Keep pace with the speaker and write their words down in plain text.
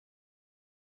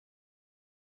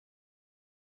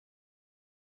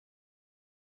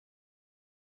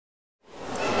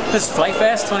This is Fly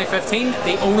Fest 2015,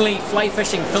 the only fly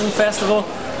fishing film festival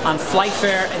and fly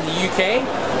fair in the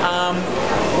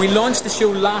UK. We launched the show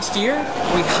last year.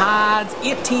 We had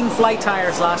 18 fly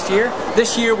tyers last year.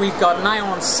 This year we've got nigh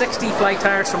on 60 fly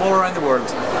tyers from all around the world.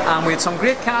 We had some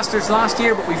great casters last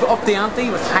year, but we've upped the ante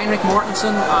with Heinrich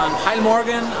Mortensen and Heil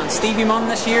Morgan and Stevie Munn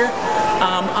this year.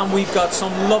 And we've got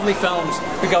some lovely films.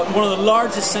 We've got one of the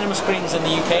largest cinema screens in the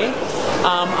UK,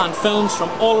 and films from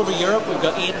all over Europe. We've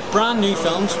got 8 brand new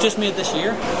films just made this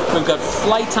year. We've got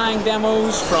fly tying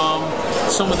demos from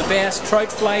some of the best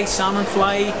Trout Fly, Salmon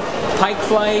Fly, Pike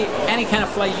Fly, any kind of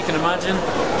fly you can imagine,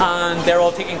 and they're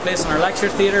all taking place in our lecture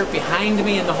theatre. Behind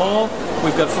me in the hall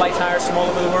we've got fly tyers from all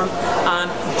over the world,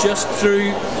 and just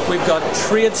through we've got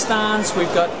trade stands.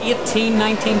 We've got 18,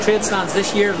 19 trade stands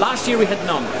this year. Last year we had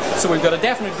none, so we've got a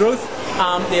definite growth.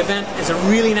 The event is a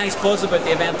really nice buzz about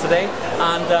the event today,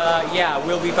 and yeah,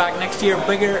 we'll be back next year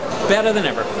bigger, better than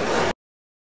ever.